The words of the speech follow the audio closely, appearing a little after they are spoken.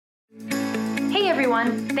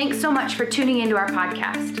everyone. Thanks so much for tuning into our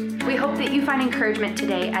podcast. We hope that you find encouragement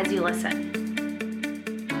today as you listen.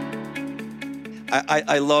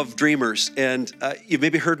 I love dreamers, and you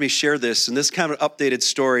maybe heard me share this, and this is kind of an updated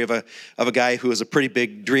story of a guy who is a pretty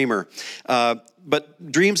big dreamer.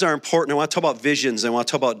 But dreams are important. I want to talk about visions. I want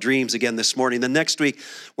to talk about dreams again this morning. Then next week,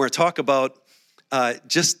 we're going to talk about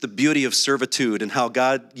just the beauty of servitude and how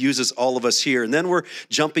God uses all of us here. And then we're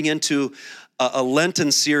jumping into a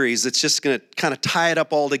Lenten series that's just going to kind of tie it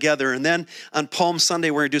up all together. And then on Palm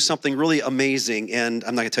Sunday, we're going to do something really amazing. And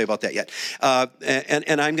I'm not going to tell you about that yet.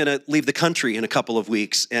 And I'm going to leave the country in a couple of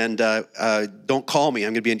weeks. And don't call me.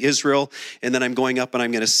 I'm going to be in Israel. And then I'm going up and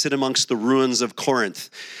I'm going to sit amongst the ruins of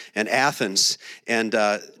Corinth and Athens and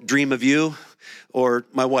dream of you or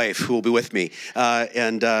my wife, who will be with me.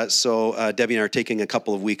 So Debbie and I are taking a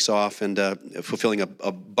couple of weeks off and fulfilling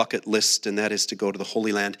a bucket list, and that is to go to the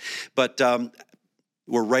Holy Land. But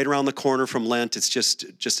we're right around the corner from Lent. It's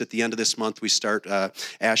just at the end of this month we start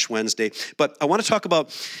Ash Wednesday. But I want to talk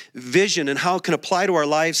about vision and how it can apply to our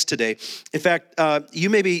lives today. In fact, you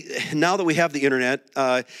maybe, now that we have the internet,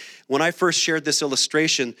 when I first shared this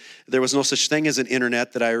illustration, there was no such thing as an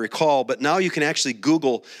internet that I recall, but now you can actually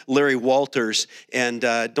Google Larry Walters, and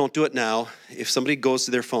don't do it now. If somebody goes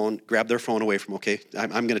to their phone, grab their phone away from, okay, I'm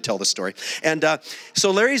going to tell the story. And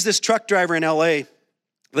so Larry's this truck driver in L.A.,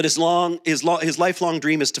 but his lifelong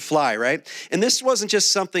dream is to fly, right? And this wasn't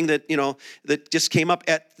just something that, that just came up.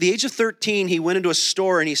 At the age of 13, he went into a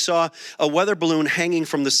store and he saw a weather balloon hanging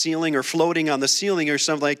from the ceiling or floating on the ceiling or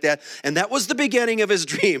something like that. And that was the beginning of his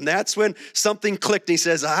dream. That's when something clicked. And he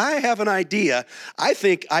says, I have an idea. I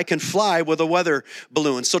think I can fly with a weather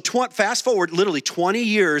balloon. So fast forward literally 20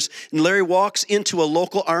 years, and Larry walks into a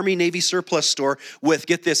local Army Navy surplus store with,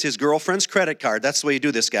 get this, his girlfriend's credit card. That's the way you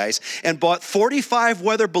do this, guys. And bought 45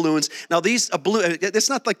 weather balloons. Now it's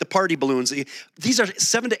not like the party balloons. These are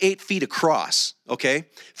 7 to 8 feet across, okay?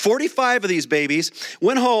 45 of these babies.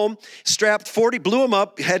 Went home, strapped 40, blew them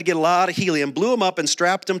up, had to get a lot of helium, blew them up and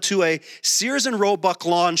strapped them to a Sears and Roebuck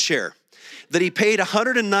lawn chair that he paid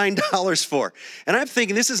 $109 for. And I'm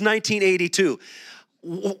thinking, this is 1982.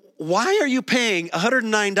 Why are you paying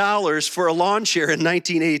 $109 for a lawn chair in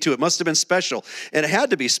 1982? It must have been special. And it had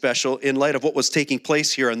to be special in light of what was taking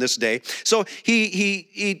place here on this day. So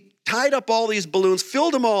he tied up all these balloons,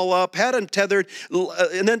 filled them all up, had them tethered,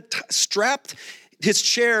 and then strapped his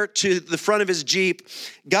chair to the front of his Jeep,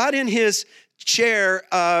 got in his chair,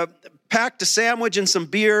 packed a sandwich and some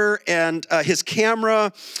beer and his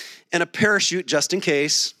camera and a parachute just in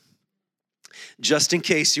case. Just in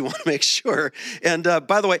case you want to make sure. And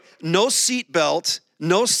by the way, no seatbelt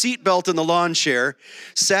in the lawn chair.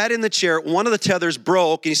 Sat in the chair. One of the tethers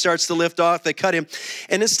broke, and he starts to lift off. They cut him.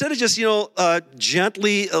 And instead of just,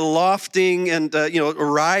 gently lofting and,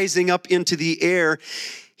 rising up into the air,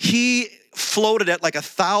 he floated at like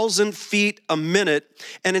 1,000 feet a minute.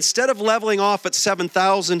 And instead of leveling off at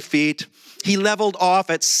 7,000 feet, he leveled off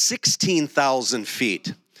at 16,000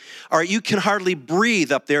 feet. All right, you can hardly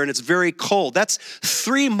breathe up there, and it's very cold. That's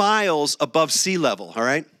 3 miles above sea level, all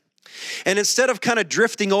right? And instead of kind of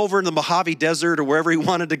drifting over in the Mojave Desert or wherever he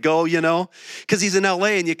wanted to go, because he's in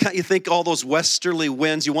L.A. and you think all those westerly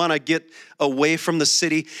winds, you want to get away from the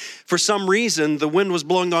city. For some reason, the wind was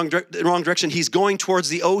blowing the wrong direction. He's going towards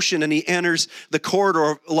the ocean, and he enters the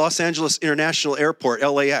corridor of Los Angeles International Airport,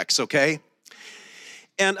 LAX, okay?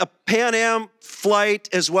 And a Pan Am flight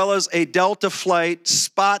as well as a Delta flight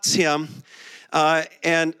spots him.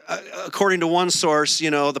 And according to one source,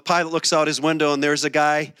 the pilot looks out his window and there's a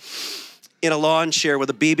guy in a lawn chair with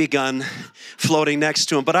a BB gun floating next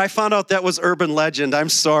to him. But I found out that was urban legend. I'm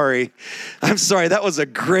sorry. That was a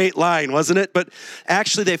great line, wasn't it? But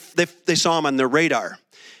actually they saw him on their radar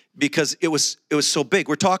because it was so big.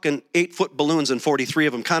 We're talking 8-foot balloons and 43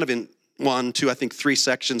 of them, kind of in 1, 2, I think 3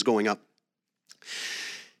 sections going up.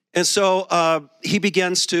 And so he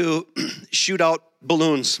begins to shoot out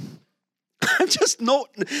balloons. He's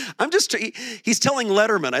telling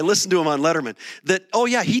Letterman, I listened to him on Letterman, that,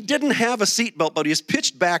 he didn't have a seatbelt, but he was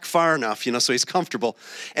pitched back far enough, so he's comfortable.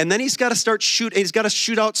 And then he's got to he's got to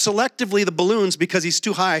shoot out selectively the balloons because he's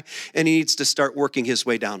too high, and he needs to start working his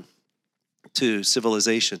way down to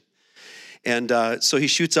civilization. And so he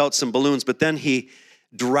shoots out some balloons, but then he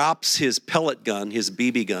drops his pellet gun, his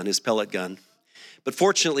BB gun, his pellet gun. But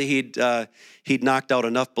fortunately, he'd knocked out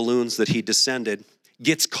enough balloons that he descended,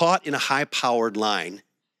 gets caught in a high-powered line.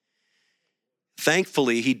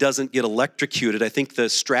 Thankfully, he doesn't get electrocuted. I think the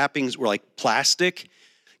strappings were like plastic.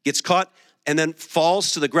 Gets caught and then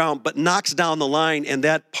falls to the ground, but knocks down the line, and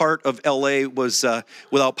that part of LA was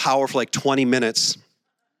without power for like 20 minutes.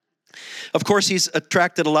 Of course, he's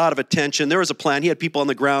attracted a lot of attention. There was a plan. He had people on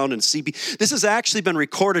the ground and CB. This has actually been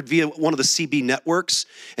recorded via one of the CB networks.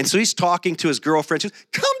 And so he's talking to his girlfriend. She goes,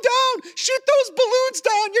 come down, shoot those balloons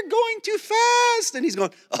down. You're going too fast. And he's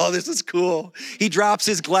going, oh, this is cool. He drops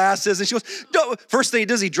his glasses. And she goes, no. First thing he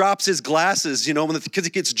does, he drops his glasses, because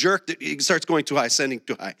he gets jerked. He starts going too high, sending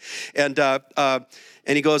too high.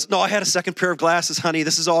 And he goes, no, I had a second pair of glasses, honey.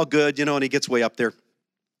 This is all good, and he gets way up there.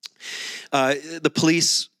 The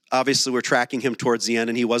police obviously were tracking him towards the end,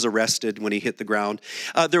 and he was arrested when he hit the ground.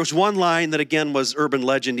 There was one line that, again, was urban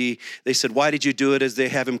legend. They said, why did you do it? As they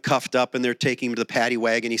have him cuffed up, and they're taking him to the paddy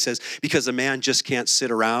wagon. He says, because a man just can't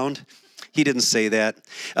sit around. He didn't say that.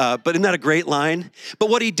 But isn't that a great line? But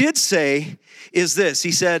what he did say is this.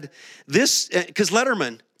 He said, because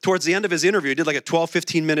Letterman, towards the end of his interview, did like a 12,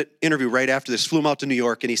 15-minute interview right after this, flew him out to New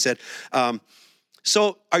York, and he said,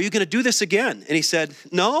 so are you going to do this again? And he said,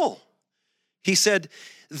 no. He said,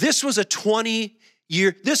 this was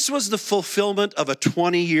the fulfillment of a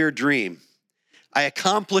 20-year dream. I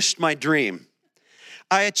accomplished my dream.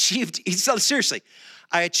 I achieved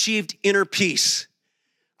inner peace.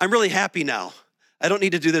 I'm really happy now. I don't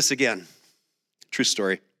need to do this again. True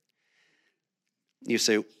story. You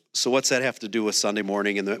say, so what's that have to do with Sunday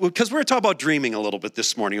morning? Because we're going to talk about dreaming a little bit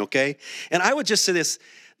this morning, okay? And I would just say this.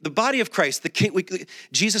 The body of Christ,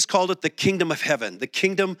 Jesus called it the kingdom of heaven, the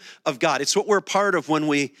kingdom of God. It's what we're a part of when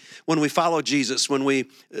we follow Jesus, when we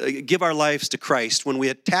give our lives to Christ, when we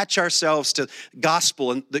attach ourselves to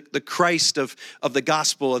gospel and the Christ of the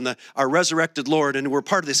gospel and our resurrected Lord. And we're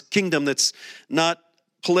part of this kingdom that's not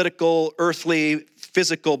political, earthly,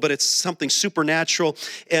 physical, but it's something supernatural.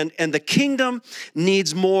 And the kingdom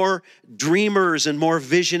needs more dreamers and more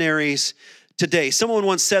visionaries today. Someone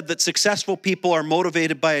once said that successful people are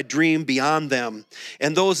motivated by a dream beyond them,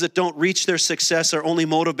 and those that don't reach their success are only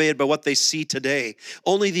motivated by what they see today.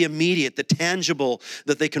 Only the immediate, the tangible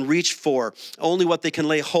that they can reach for, only what they can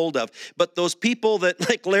lay hold of. But those people that,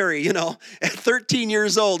 like Larry, at 13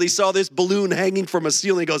 years old, he saw this balloon hanging from a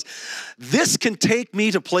ceiling. He goes, this can take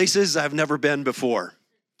me to places I've never been before.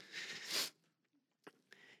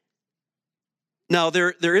 Now,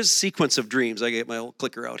 there is a sequence of dreams. I get my old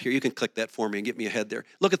clicker out here. You can click that for me and get me ahead there.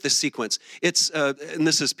 Look at this sequence. It's and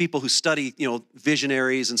this is people who study,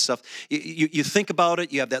 visionaries and stuff. You think about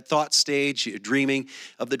it. You have that thought stage. You're dreaming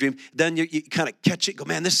of the dream. Then you kind of catch it. Go,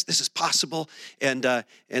 man, this is possible. And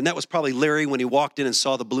that was probably Larry when he walked in and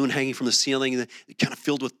saw the balloon hanging from the ceiling, and it kind of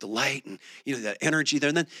filled with delight and that energy there.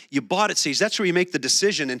 And then you bought it stage. That's where you make the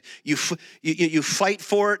decision, and you fight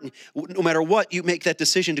for it. And no matter what, you make that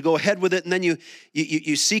decision to go ahead with it, and then you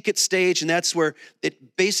seek it stage, and that's where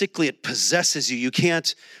it possesses you.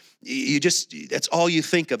 That's all you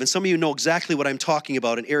think of. And some of you know exactly what I'm talking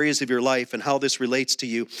about in areas of your life and how this relates to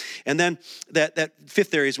you. And then that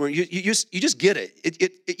fifth area is where you just get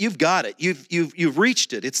it. You've got it. You've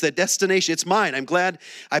reached it. It's the destination. It's mine. I'm glad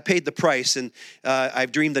I paid the price, and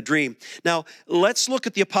I've dreamed the dream. Now, let's look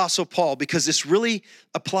at the Apostle Paul, because this really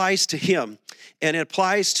applies to him, and it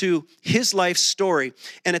applies to his life story.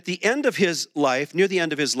 And at the end of his life, near the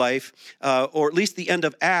end of his life, or at least the end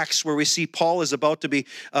of Acts, where we see Paul is about to be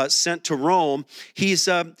sent to Rome, he's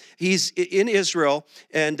in Israel,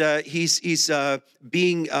 and he's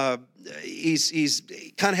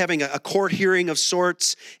kind of having a court hearing of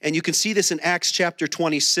sorts, and you can see this in Acts chapter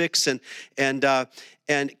 26, and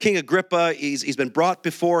King Agrippa, he's been brought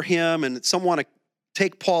before him, and some want to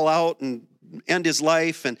take Paul out and end his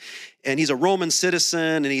life, and he's a Roman citizen,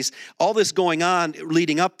 and he's all this going on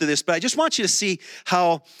leading up to this. But I just want you to see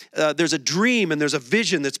how there's a dream and there's a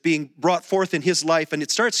vision that's being brought forth in his life. And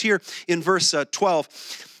it starts here in verse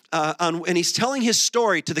 12, and he's telling his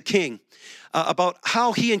story to the king about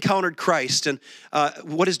how he encountered Christ and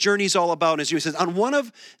what his journey is all about. And as he says, on one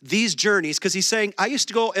of these journeys, because he's saying, I used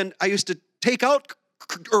to go and I used to take out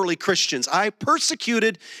early Christians. I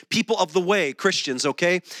persecuted people of the way, Christians,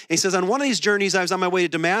 okay? And he says, on one of these journeys, I was on my way to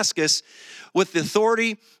Damascus with the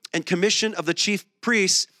authority and commission of the chief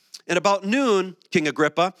priests. And about noon, King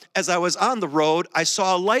Agrippa, as I was on the road, I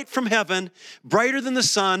saw a light from heaven, brighter than the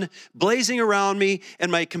sun, blazing around me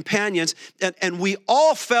and my companions, and we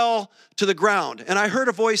all fell to the ground. And I heard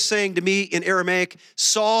a voice saying to me in Aramaic,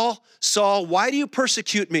 Saul, Saul, why do you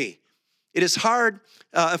persecute me? It is hard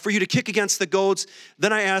for you to kick against the goads.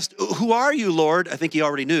 Then I asked, who are you, Lord? I think he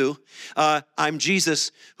already knew. I'm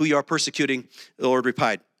Jesus, who you are persecuting, the Lord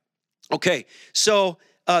replied. Okay, so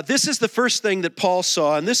this is the first thing that Paul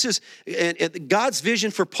saw, and this is God's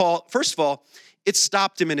vision for Paul. First of all, it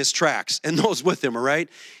stopped him in his tracks and those with him, all right?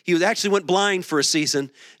 He actually went blind for a season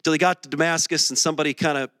until he got to Damascus and somebody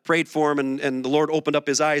kind of prayed for him and the Lord opened up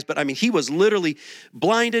his eyes. But I mean, he was literally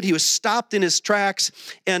blinded. He was stopped in his tracks.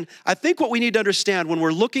 And I think what we need to understand when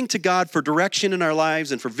we're looking to God for direction in our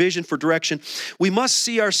lives and for vision, for direction, we must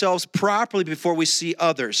see ourselves properly before we see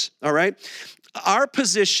others, all right? Our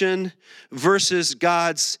position versus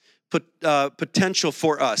God's potential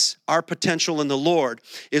for us, our potential in the Lord,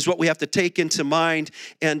 is what we have to take into mind.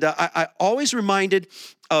 And I always reminded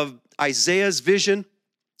of Isaiah's vision.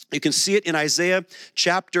 You can see it in Isaiah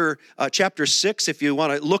chapter 6. If you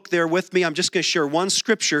want to look there with me, I'm just going to share one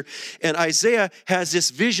scripture. And Isaiah has this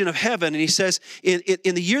vision of heaven. And he says, in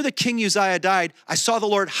the year that King Uzziah died, I saw the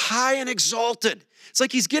Lord high and exalted. It's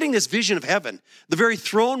like he's getting this vision of heaven, the very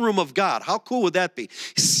throne room of God. How cool would that be?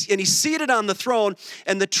 And he's seated on the throne,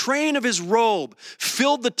 and the train of his robe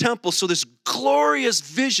filled the temple. So this glorious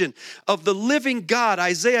vision of the living God,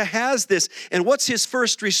 Isaiah has this. And what's his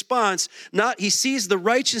first response? He sees the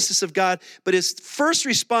righteousness of God, but his first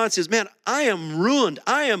response is, man, I am ruined.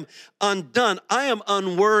 I am undone. I am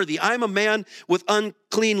unworthy. I'm a man with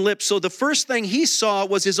unclean lips. So the first thing he saw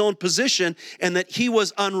was his own position and that he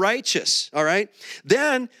was unrighteous, all right?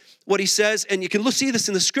 Then what he says, and you can see this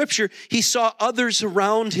in the scripture, he saw others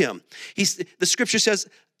around him. The scripture says,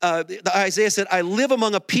 Isaiah said, I live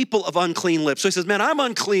among a people of unclean lips. So he says, man, I'm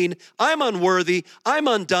unclean, I'm unworthy, I'm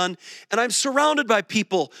undone, and I'm surrounded by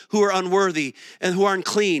people who are unworthy and who are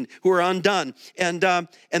unclean, who are undone. And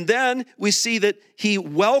then we see that he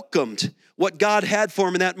welcomed what God had for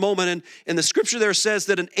him in that moment. And the scripture there says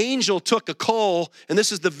that an angel took a coal, and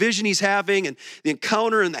this is the vision he's having and the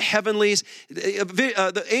encounter in the heavenlies.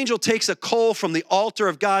 The angel takes a coal from the altar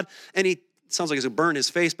of God, and it sounds like it's going to burn his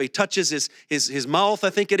face, but he touches his mouth, I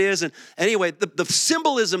think it is. And anyway, the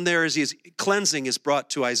symbolism there is cleansing is brought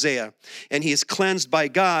to Isaiah, and he is cleansed by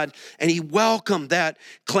God, and he welcomed that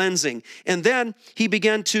cleansing. And then he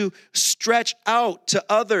began to stretch out to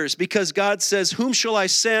others because God says, whom shall I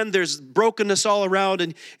send? There's brokenness all around.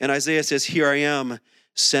 And Isaiah says, here I am,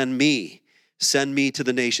 send me to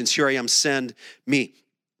the nations. Here I am, send me.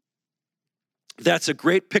 That's a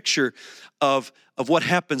great picture of what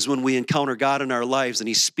happens when we encounter God in our lives and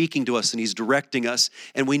he's speaking to us and he's directing us.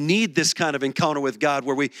 And we need this kind of encounter with God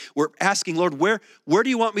where we're asking, Lord, where do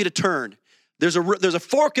you want me to turn? There's a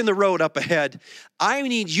fork in the road up ahead. I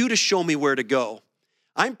need you to show me where to go.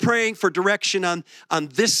 I'm praying for direction on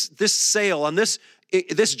this sale, on this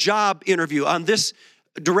job interview, on this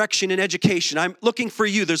direction in education. I'm looking for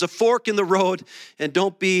you. There's a fork in the road, and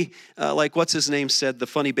don't be like what's his name said, the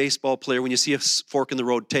funny baseball player, when you see a fork in the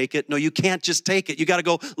road, take it. No, you can't just take it. You got to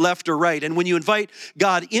go left or right. And when you invite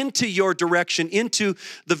God into your direction, into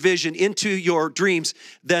the vision, into your dreams,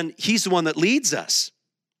 then he's the one that leads us.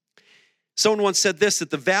 Someone once said this, that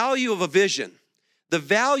the value of a vision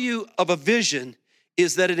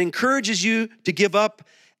is that it encourages you to give up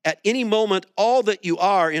at any moment all that you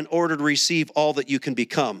are in order to receive all that you can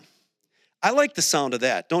become. I like the sound of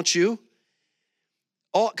that, don't you?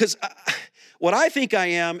 Because what I think I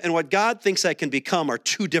am and what God thinks I can become are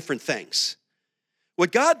two different things.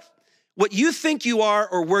 What you think you are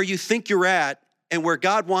or where you think you're at and where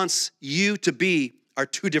God wants you to be are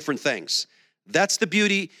two different things. That's the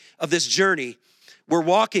beauty of this journey. We're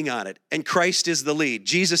walking on it, and Christ is the lead.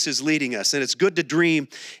 Jesus is leading us, and it's good to dream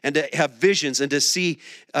and to have visions and to see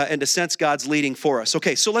and to sense God's leading for us.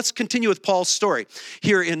 Okay, so let's continue with Paul's story.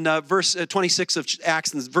 Here in verse 26 of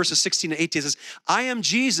Acts, and verses 16 and 18, it says, I am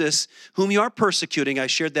Jesus, whom you are persecuting. I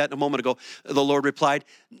shared that a moment ago. The Lord replied,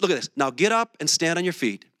 look at this. Now get up and stand on your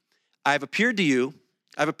feet. I have appeared to you.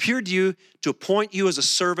 I've appeared to you to appoint you as a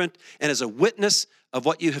servant and as a witness of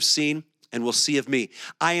what you have seen and will see of me.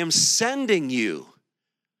 I am sending you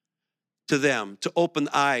to them to open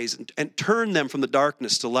eyes and turn them from the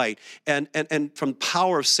darkness to light and from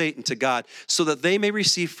power of Satan to God, so that they may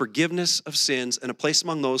receive forgiveness of sins and a place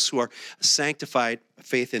among those who are sanctified by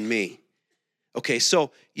faith in me. Okay,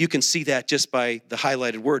 so you can see that just by the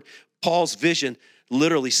highlighted word. Paul's vision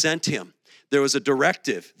literally sent him. There was a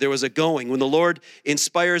directive. There was a going. When the Lord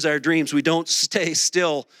inspires our dreams, we don't stay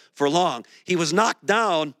still for long. He was knocked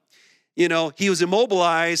down, he was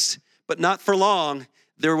immobilized, but not for long.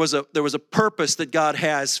 There was a purpose that God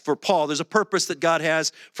has for Paul. There's a purpose that God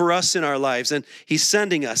has for us in our lives, and he's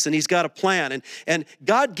sending us, and he's got a plan. And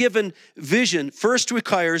God-given vision first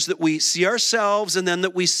requires that we see ourselves and then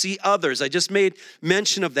that we see others. I just made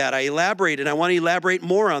mention of that. I elaborated. I want to elaborate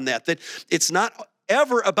more on that it's not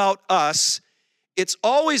ever about us. It's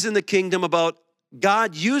always in the kingdom about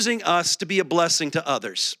God using us to be a blessing to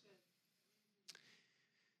others.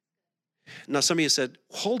 Now, some of you said,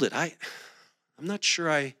 hold it, I'm not sure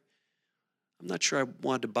I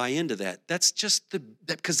wanted to buy into that. That's just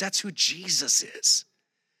because that's who Jesus is.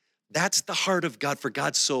 That's the heart of God. For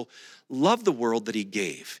God so loved the world that he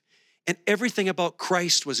gave. And everything about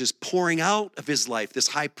Christ was his pouring out of his life, this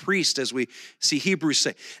high priest, as we see Hebrews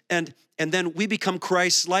say. And then we become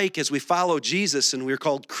Christ-like as we follow Jesus, and we're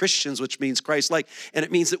called Christians, which means Christ-like. And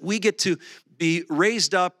it means that we get to be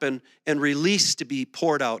raised up and released to be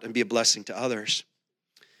poured out and be a blessing to others.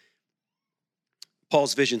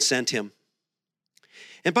 Paul's vision sent him.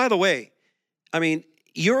 And by the way, I mean,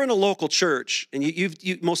 you're in a local church, and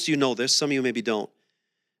most of you know this, some of you maybe don't,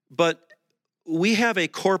 but we have a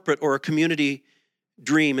corporate or a community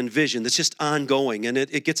dream and vision that's just ongoing, and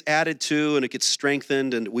it gets added to and it gets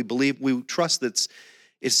strengthened, and we trust that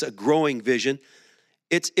it's a growing vision.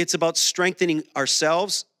 It's about strengthening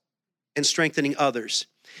ourselves and strengthening others.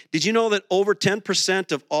 Did you know that over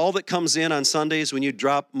 10% of all that comes in on Sundays when you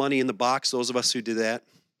drop money in the box, those of us who do that,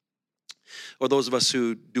 or those of us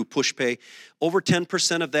who do push pay, over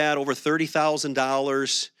 10% of that, over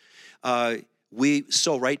 $30,000, we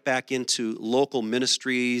sow right back into local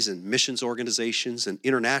ministries and missions organizations and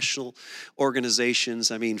international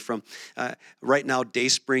organizations. I mean, from right now,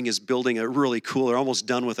 Dayspring is building a really cool, they're almost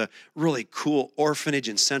done with a really cool orphanage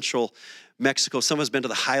in central Mexico. Some of us have been to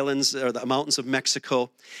the highlands or the mountains of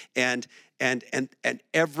Mexico, and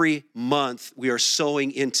every month we are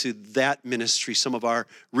sowing into that ministry some of our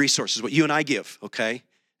resources, what you and I give, okay?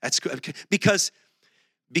 That's good, because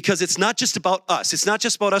it's not just about us. It's not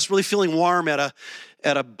just about us really feeling warm at a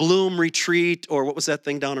Bloom retreat, or what was that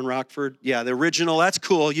thing down in Rockford? Yeah, the original, that's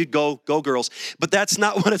cool. You'd go girls. But that's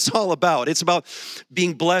not what it's all about. It's about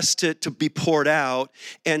being blessed to be poured out.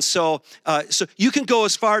 And so you can go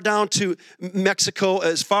as far down to Mexico,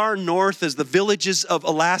 as far north as the villages of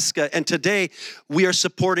Alaska. And today we are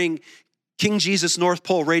supporting King Jesus North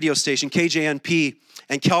Pole radio station, KJNP,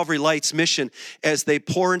 and Calvary Lights mission as they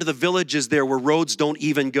pour into the villages there where roads don't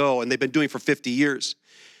even go, and they've been doing it for 50 years.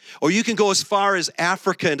 Or you can go as far as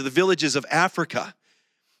Africa, into the villages of Africa.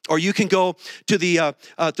 Or you can go to the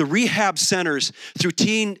rehab centers through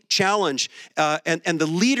Teen Challenge, and the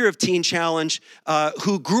leader of Teen Challenge,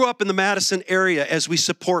 who grew up in the Madison area, as we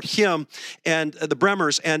support him and the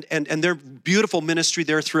Bremers and their beautiful ministry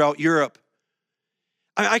there throughout Europe.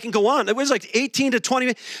 I can go on. It was like 18 to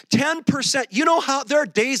 20, 10%. You know how there are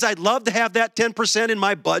days I'd love to have that 10% in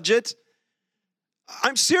my budget?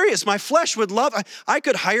 I'm serious. My flesh would love, I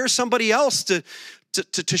could hire somebody else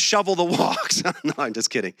to shovel the walks. No, I'm just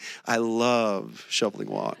kidding. I love shoveling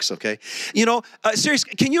walks, okay? You know,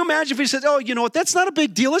 seriously, can you imagine if we said, oh, you know what, that's not a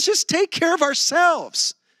big deal. Let's just take care of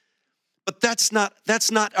ourselves. But that's not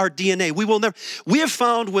our DNA. We have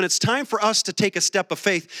found when it's time for us to take a step of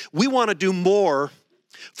faith, we want to do more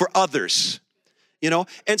for others, you know?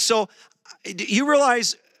 And so you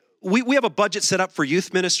realize we have a budget set up for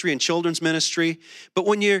youth ministry and children's ministry, but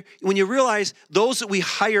when you realize those that we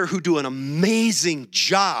hire who do an amazing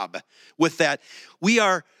job with that, we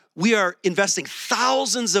are investing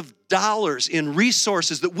thousands of dollars in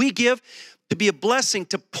resources that we give to be a blessing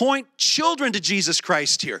to point children to Jesus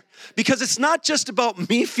Christ here. Because it's not just about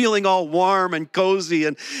me feeling all warm and cozy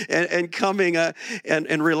and coming and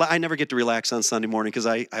I never get to relax on Sunday morning because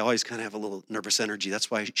I always kind of have a little nervous energy.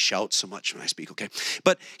 That's why I shout so much when I speak, okay?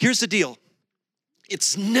 But here's the deal.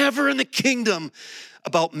 It's never in the kingdom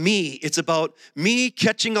about me. It's about me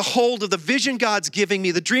catching a hold of the vision God's giving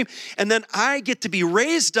me, the dream, and then I get to be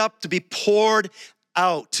raised up to be poured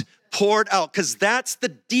out, because that's the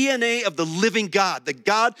DNA of the living God, the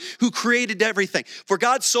God who created everything. For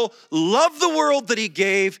God so loved the world that he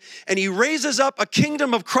gave, and he raises up a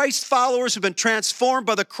kingdom of Christ followers who've been transformed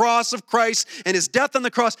by the cross of Christ and his death on the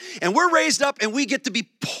cross, and we're raised up and we get to be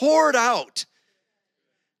poured out.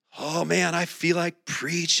 Oh man, I feel like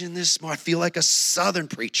preaching this more. I feel like a Southern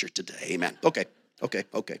preacher today. Amen. Okay.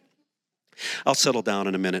 I'll settle down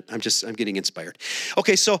in a minute. I'm getting inspired.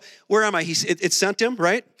 Okay, so where am I? It sent him,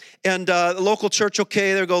 right? And the local church,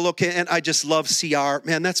 okay, there we go, okay. And I just love CR.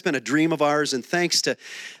 Man, that's been a dream of ours. And thanks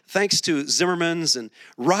to Zimmerman's and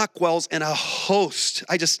Rockwell's and a host.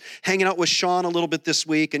 I just hanging out with Sean a little bit this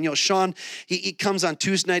week. And, you know, Sean, he comes on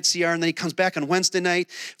Tuesday night CR, and then he comes back on Wednesday night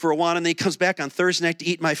for Awana, and then he comes back on Thursday night to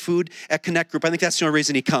eat my food at Connect Group. I think that's the only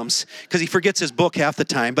reason he comes, because he forgets his book half the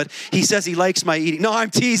time. But he says he likes my eating. No, I'm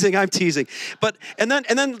teasing. And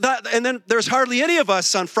then there's hardly any of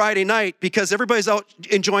us on Friday night because everybody's out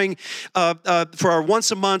enjoying for our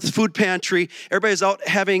once a month food pantry. Everybody's out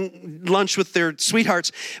having lunch with their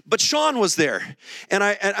sweethearts. But Sean was there, and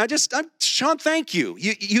Sean, thank you.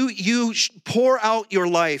 You pour out your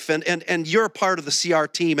life, and you're a part of the CR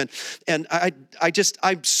team, and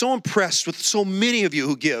I'm so impressed with so many of you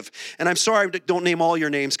who give. And I'm sorry I don't name all your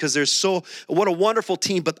names because what a wonderful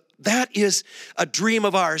team. But that is a dream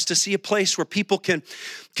of ours, to see a place where people can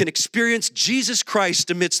experience Jesus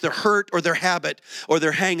Christ amidst their hurt or their habit or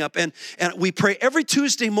their hang up. And we pray every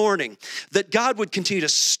Tuesday morning that God would continue to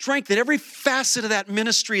strengthen every facet of that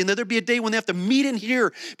ministry, and that there'd be a day when they have to meet in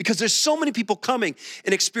here because there's so many people coming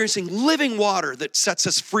and experiencing living water that sets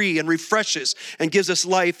us free and refreshes and gives us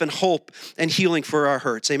life and hope and healing for our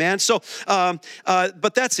hurts. Amen. So,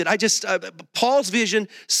 but that's it. Paul's vision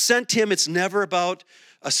sent him. It's never about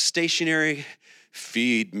a stationary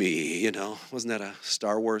feed me, wasn't that a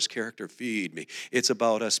Star Wars character? Feed me. It's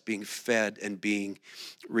about us being fed and being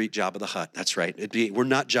Jabba the Hutt. That's right. We're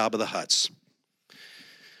not Jabba the Hutts.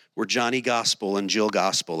 We're Johnny Gospel and Jill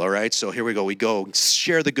Gospel, all right? So here we go. We go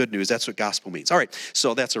share the good news. That's what gospel means. All right,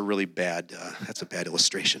 so that's a really bad,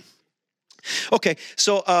 illustration. Okay,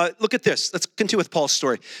 so look at this. Let's continue with Paul's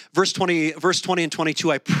story. Verse 20 and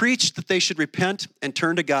 22, I preached that they should repent and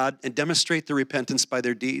turn to God and demonstrate their repentance by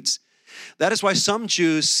their deeds. That is why some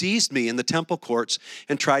Jews seized me in the temple courts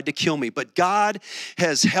and tried to kill me. But God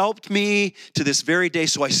has helped me to this very day,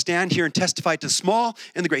 so I stand here and testify to the small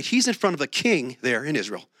and the great. He's in front of the king there in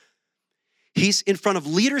Israel. He's in front of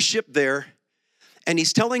leadership there. And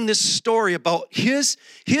he's telling this story about his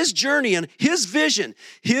journey and his vision,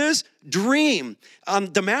 his dream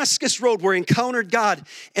on Damascus Road where he encountered God.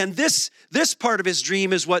 And this part of his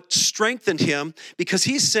dream is what strengthened him, because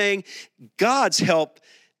he's saying God's help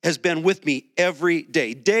has been with me every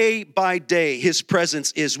day. Day by day, his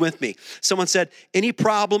presence is with me. Someone said, any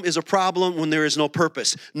problem is a problem when there is no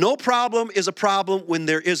purpose. No problem is a problem when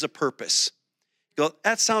there is a purpose. You go,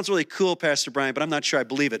 that sounds really cool, Pastor Brian, but I'm not sure I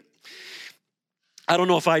believe it. I don't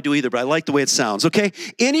know if I do either, but I like the way it sounds, okay?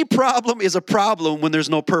 Any problem is a problem when there's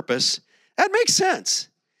no purpose. That makes sense.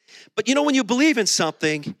 But when you believe in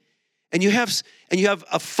something and you have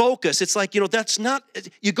a focus, it's like, that's not,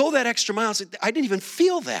 you go that extra mile. Like, I didn't even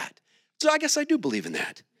feel that. So I guess I do believe in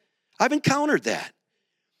that. I've encountered that.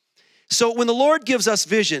 So when the Lord gives us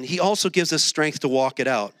vision, he also gives us strength to walk it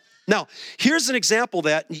out. Now, here's an example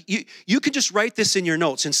that you can just write this in your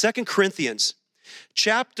notes. In 2 Corinthians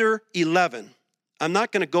chapter 11, I'm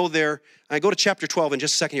not going to go there. I go to chapter 12 in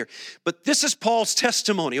just a second here. But this is Paul's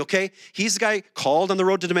testimony, okay? He's the guy called on the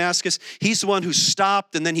road to Damascus. He's the one who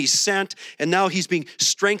stopped, and then he's sent, and now he's being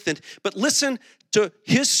strengthened. But listen to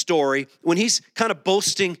his story when he's kind of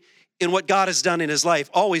boasting in what God has done in his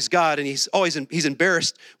life. Always God, and he's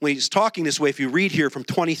embarrassed when he's talking this way. If you read here from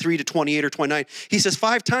 23 to 28 or 29, he says,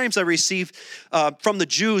 5 times I received from the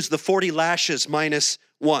Jews the 40 lashes minus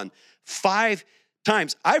 1. 5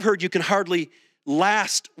 times. I've heard you can hardly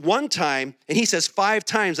last 1 time, and he says 5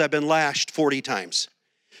 times I've been lashed 40 times.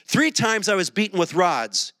 3 times I was beaten with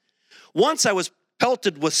rods. Once I was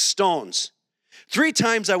pelted with stones. 3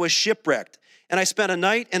 times I was shipwrecked, and I spent a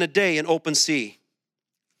night and a day in open sea.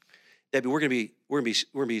 Debbie, we're gonna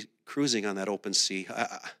be cruising on that open sea.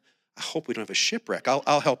 I hope we don't have a shipwreck.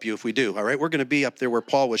 I'll help you if we do, all right? We're going to be up there where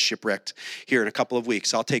Paul was shipwrecked here in a couple of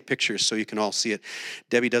weeks. I'll take pictures so you can all see it.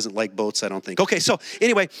 Debbie doesn't like boats, I don't think. Okay, so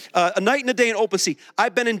anyway, a night and a day in open sea.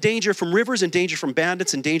 I've been in danger from rivers, in danger from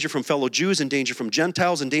bandits, in danger from fellow Jews, in danger from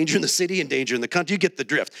Gentiles, in danger in the city, in danger in the country. You get the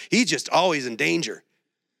drift. He's just always in danger.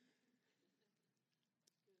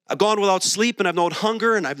 I've gone without sleep, and I've known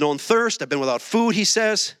hunger, and I've known thirst. I've been without food, he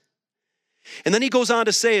says. And then he goes on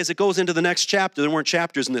to say, as it goes into the next chapter, there weren't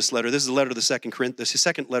chapters in this letter. This is the letter to the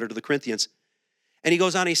second letter to the Corinthians. And he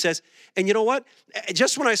goes on, and he says, and you know what?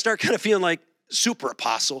 Just when I start kind of feeling like super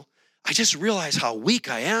apostle, I just realize how weak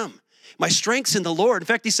I am. My strength's in the Lord. In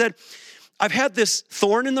fact, he said, I've had this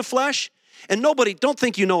thorn in the flesh, and don't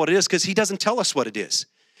think you know what it is, because he doesn't tell us what it is.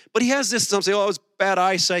 But he has this, some say, it was bad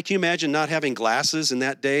eyesight. Can you imagine not having glasses in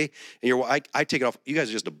that day? And I take it off. You guys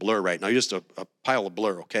are just a blur right now. You're just a pile of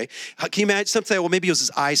blur, okay? Can you imagine? Some say, well, maybe it was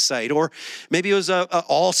his eyesight, or maybe it was an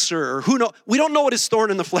ulcer, or who knows? We don't know what his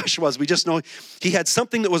thorn in the flesh was. We just know he had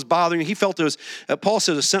something that was bothering him. He felt it was, Paul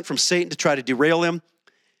said, it was sent from Satan to try to derail him.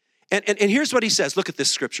 And here's what he says. Look at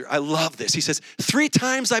this scripture. I love this. He says, 3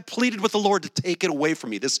 times I pleaded with the Lord to take it away from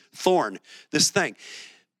me, this thorn, this thing.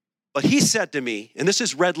 But he said to me, and this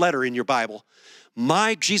is red letter in your Bible,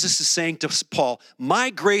 Jesus is saying to Paul, my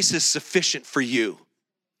grace is sufficient for you.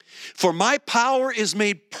 For my power is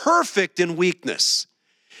made perfect in weakness.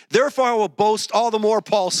 Therefore, I will boast all the more,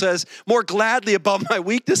 Paul says, more gladly about my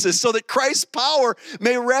weaknesses, so that Christ's power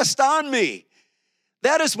may rest on me.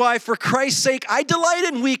 That is why, for Christ's sake, I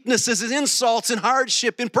delight in weaknesses, in insults, in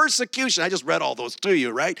hardship, in persecution. I just read all those to you,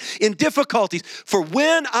 right? In difficulties. For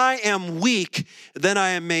when I am weak, then I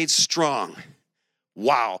am made strong.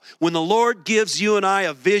 Wow. When the Lord gives you and I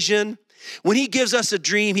a vision, when he gives us a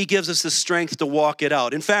dream, he gives us the strength to walk it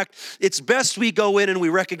out. In fact, it's best we go in and we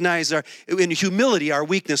recognize in humility our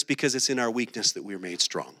weakness, because it's in our weakness that we're made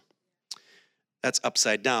strong. That's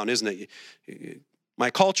upside down, isn't it? My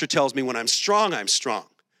culture tells me when I'm strong, I'm strong.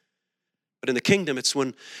 But in the kingdom, it's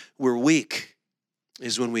when we're weak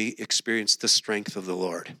is when we experience the strength of the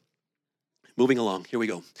Lord. Moving along, here we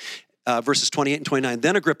go. Verses 28 and 29.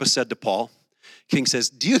 Then Agrippa said to Paul, King says,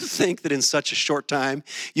 do you think that in such a short time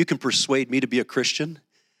you can persuade me to be a Christian?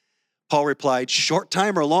 Paul replied, short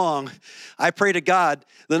time or long, I pray to God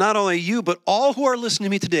that not only you, but all who are listening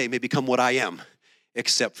to me today may become what I am,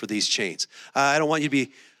 except for these chains. I don't want you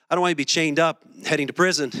to be chained up, heading to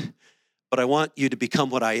prison, but I want you to become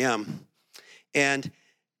what I am. And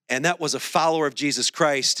that was a follower of Jesus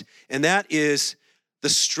Christ, and that is the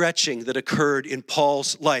stretching that occurred in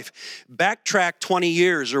Paul's life. Backtrack 20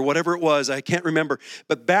 years or whatever it was, I can't remember,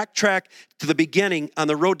 but backtrack to the beginning on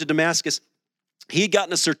the road to Damascus. He had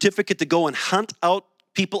gotten a certificate to go and hunt out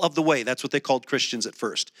people of the way. That's what they called Christians at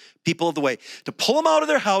first. People of the way. To pull them out of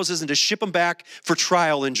their houses and to ship them back for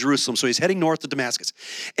trial in Jerusalem. So he's heading north to Damascus.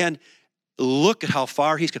 And look at how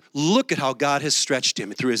far he's come. Look at how God has stretched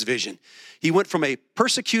him through his vision. He went from a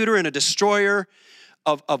persecutor and a destroyer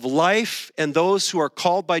of life and those who are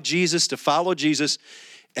called by Jesus to follow Jesus.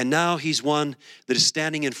 And now he's one that is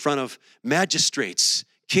standing in front of magistrates,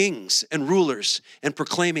 kings, and rulers, and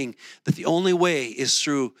proclaiming that the only way is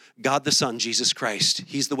through God the Son, Jesus Christ.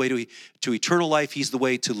 He's the way to eternal life. He's the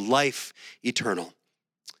way to life eternal.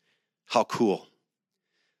 How cool.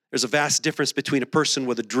 There's a vast difference between a person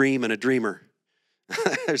with a dream and a dreamer.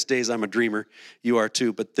 There's days I'm a dreamer. You are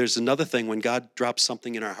too. But there's another thing when God drops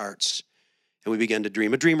something in our hearts and we begin to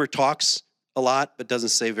dream. A dreamer talks a lot but doesn't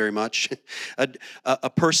say very much. A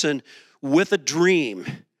person with a dream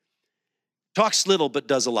talks little but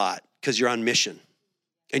does a lot because you're on mission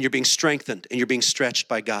and you're being strengthened and you're being stretched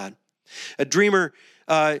by God. A dreamer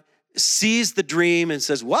sees the dream and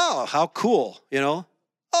says, wow, how cool,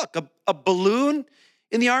 Look, a balloon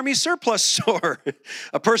in the Army surplus store.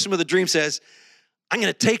 A person with a dream says, I'm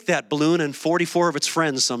going to take that balloon and 44 of its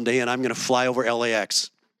friends someday and I'm going to fly over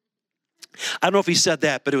LAX. I don't know if he said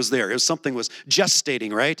that, but it was there. Something was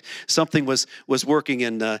gestating, right? Something was working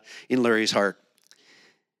in Larry's heart.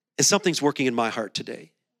 And something's working in my heart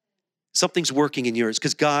today. Something's working in yours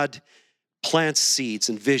because God plants seeds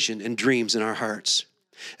and vision and dreams in our hearts.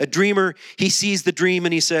 A dreamer, he sees the dream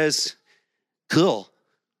and he says, cool,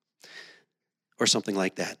 or something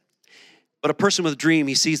like that. But a person with a dream,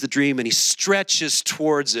 he sees the dream and he stretches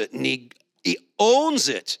towards it and he owns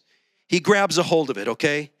it. He grabs a hold of it,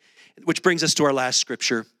 okay? Which brings us to our last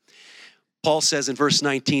scripture. Paul says in verse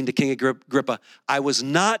 19 to King Agrippa, I was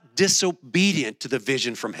not disobedient to the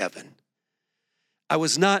vision from heaven. I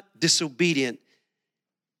was not disobedient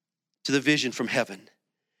to the vision from heaven.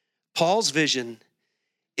 Paul's vision,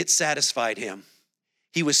 it satisfied him.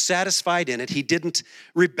 He was satisfied in it. He didn't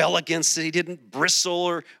rebel against it. He didn't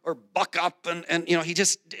bristle or buck up and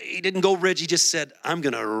he didn't go rigid. He just said, I'm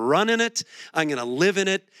going to run in it. I'm going to live in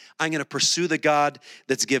it. I'm going to pursue the God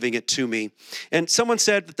that's giving it to me. And someone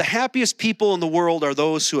said that the happiest people in the world are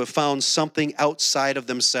those who have found something outside of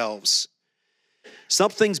themselves.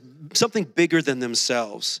 Something bigger than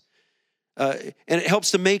themselves. And it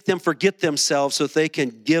helps to make them forget themselves so that they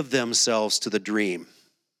can give themselves to the dream.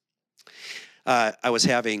 I was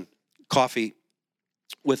having coffee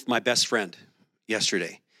with my best friend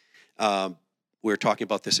yesterday. We were talking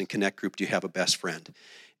about this in Connect Group. Do you have a best friend?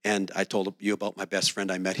 And I told you about my best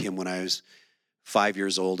friend. I met him when I was 5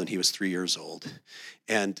 years old and he was 3 years old.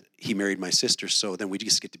 And he married my sister, so then we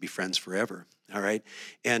just get to be friends forever, all right?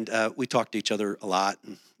 And we talk to each other a lot.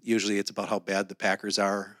 And usually it's about how bad the Packers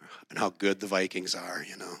are and how good the Vikings are,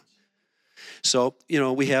 So,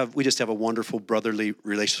 we just have a wonderful brotherly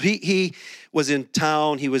relationship. He was in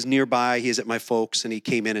town. He was nearby. He was at my folks, and he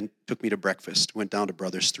came in and took me to breakfast. Went down to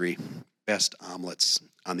Brothers 3, best omelets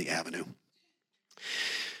on the avenue.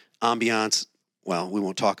 Ambiance, well, we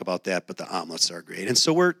won't talk about that, but the omelets are great. And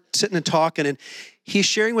so we're sitting and talking, and he's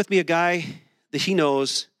sharing with me a guy that he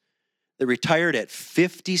knows that retired at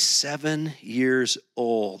 57 years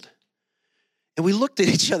old. And we looked at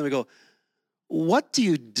each other and we go, what do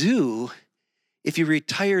you do if you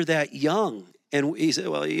retire that young? And he said,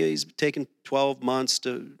 well, he's taken 12 months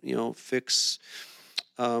to, fix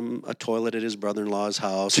a toilet at his brother-in-law's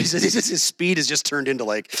house. He said his speed has just turned into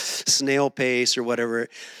like snail pace or whatever.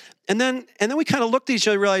 And then we kind of looked at each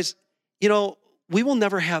other and realized, we will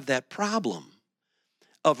never have that problem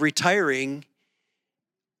of retiring,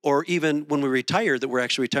 or even when we retire that we're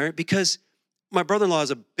actually retiring, because my brother-in-law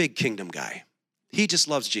is a big kingdom guy. He just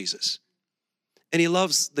loves Jesus. And he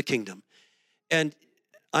loves the kingdom. And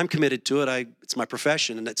I'm committed to it. It's my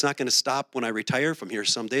profession, and it's not going to stop when I retire from here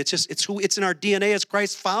someday. It's in our DNA as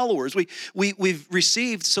Christ followers. We've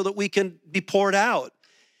received so that we can be poured out.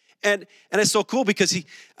 And it's so cool because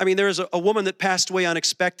there was a woman that passed away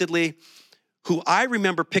unexpectedly who I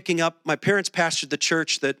remember picking up. My parents pastored the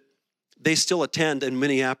church that they still attend in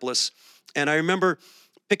Minneapolis. And I remember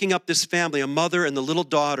picking up this family, a mother and the little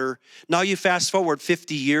daughter. Now you fast forward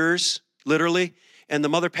 50 years, literally, and the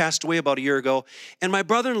mother passed away about a year ago. And my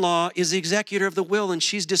brother-in-law is the executor of the will, and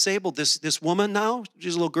she's disabled. This woman now,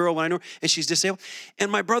 she's a little girl when I know her, and she's disabled. And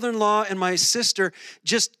my brother-in-law and my sister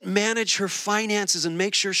just manage her finances and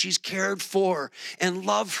make sure she's cared for and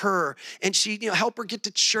love her. And she, help her get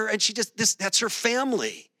to church. And that's her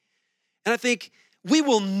family. And I think, we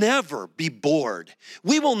will never be bored.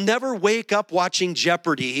 We will never wake up watching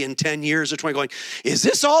Jeopardy in 10 years or 20 going, is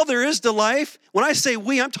this all there is to life? When I say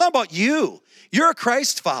we, I'm talking about you. You're a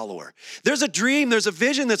Christ follower. There's a dream, there's a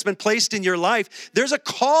vision that's been placed in your life. There's a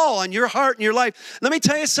call on your heart and your life. Let me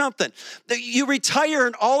tell you something. That you retire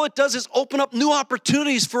and all it does is open up new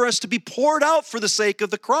opportunities for us to be poured out for the sake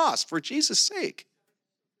of the cross, for Jesus' sake.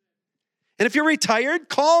 And if you're retired,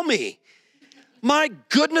 call me. My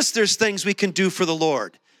goodness, there's things we can do for the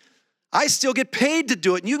Lord. I still get paid to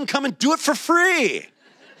do it, and you can come and do it for free.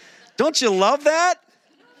 Don't you love that?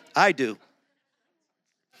 I do.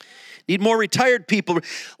 Need more retired people,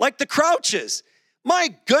 like the Crouches. My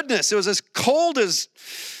goodness, it was as cold as,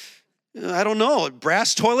 I don't know, a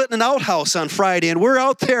brass toilet in an outhouse on Friday, and we're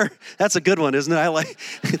out there. That's a good one, isn't it?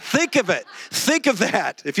 Think of it. Think of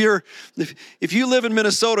that. If you live in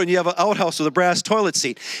Minnesota and you have an outhouse with a brass toilet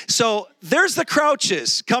seat. So there's the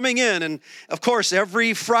Crouches coming in, and of course,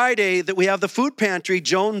 every Friday that we have the food pantry,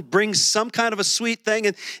 Joan brings some kind of a sweet thing,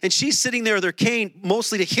 and she's sitting there with her cane,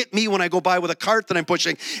 mostly to hit me when I go by with a cart that I'm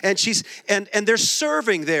pushing, and they're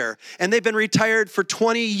serving there, and they've been retired for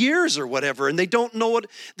 20 years or whatever, and they don't know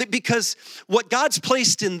because what God's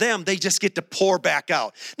placed in them, they just get to pour back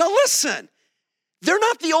out. Now listen, they're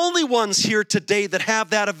not the only ones here today that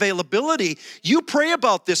have that availability. You pray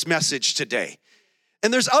about this message today.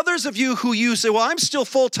 And there's others of you who you say, well, I'm still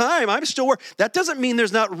full-time, I'm still working. That doesn't mean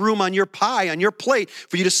there's not room on your pie, on your plate,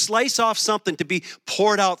 for you to slice off something to be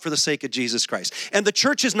poured out for the sake of Jesus Christ. And the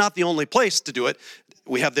church is not the only place to do it.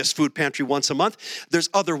 We have this food pantry once a month. There's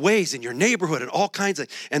other ways in your neighborhood and all kinds of,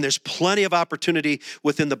 and there's plenty of opportunity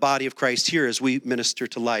within the body of Christ here as we minister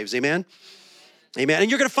to lives. Amen? Amen. And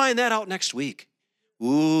you're going to find that out next week.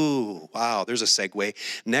 Ooh, wow, there's a segue.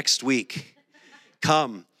 Next week,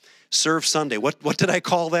 come. Serve Sunday. What did I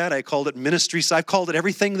call that? I called it ministry. I've called it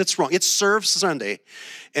everything that's wrong. It's Serve Sunday,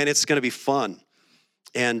 and it's going to be fun.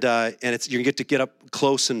 And you're going to get up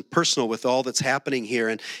close and personal with all that's happening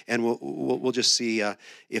here, and we'll just see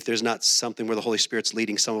if there's not something where the Holy Spirit's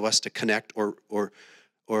leading some of us to connect or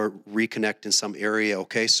reconnect in some area.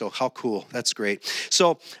 Okay, so how cool? That's great.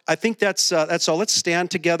 So I think that's all. Let's stand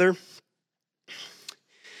together.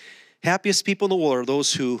 Happiest people in the world are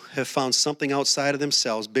those who have found something outside of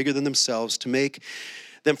themselves, bigger than themselves, to make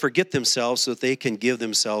them forget themselves so that they can give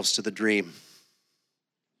themselves to the dream.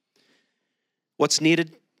 What's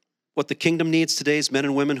needed, what the kingdom needs today is men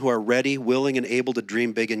and women who are ready, willing, and able to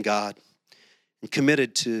dream big in God and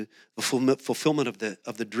committed to the fulfillment of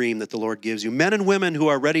the dream that the Lord gives you. Men and women who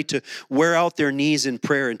are ready to wear out their knees in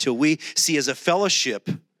prayer until we see as a fellowship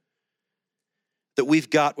that we've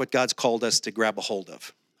got what God's called us to grab a hold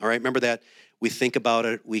of. All right, remember that we think about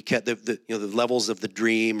it. We get the levels of the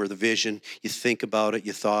dream or the vision. You think about it.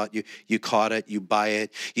 You thought. You caught it. You buy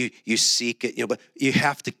it. You seek it. But you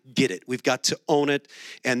have to get it. We've got to own it.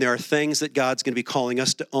 And there are things that God's going to be calling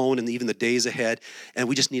us to own, in even the days ahead. And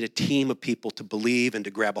we just need a team of people to believe and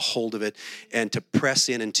to grab a hold of it and to press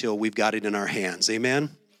in until we've got it in our hands. Amen.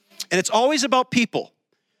 And it's always about people.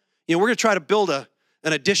 We're going to try to build an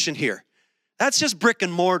addition here. That's just brick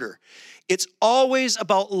and mortar. It's always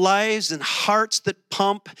about lives and hearts that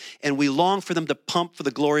pump, and we long for them to pump for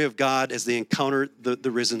the glory of God as they encounter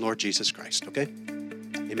the risen Lord Jesus Christ, okay?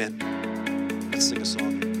 Amen. Let's sing a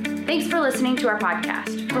song. Thanks for listening to our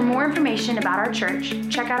podcast. For more information about our church,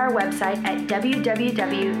 check out our website at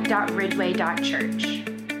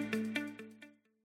www.ridgeway.church.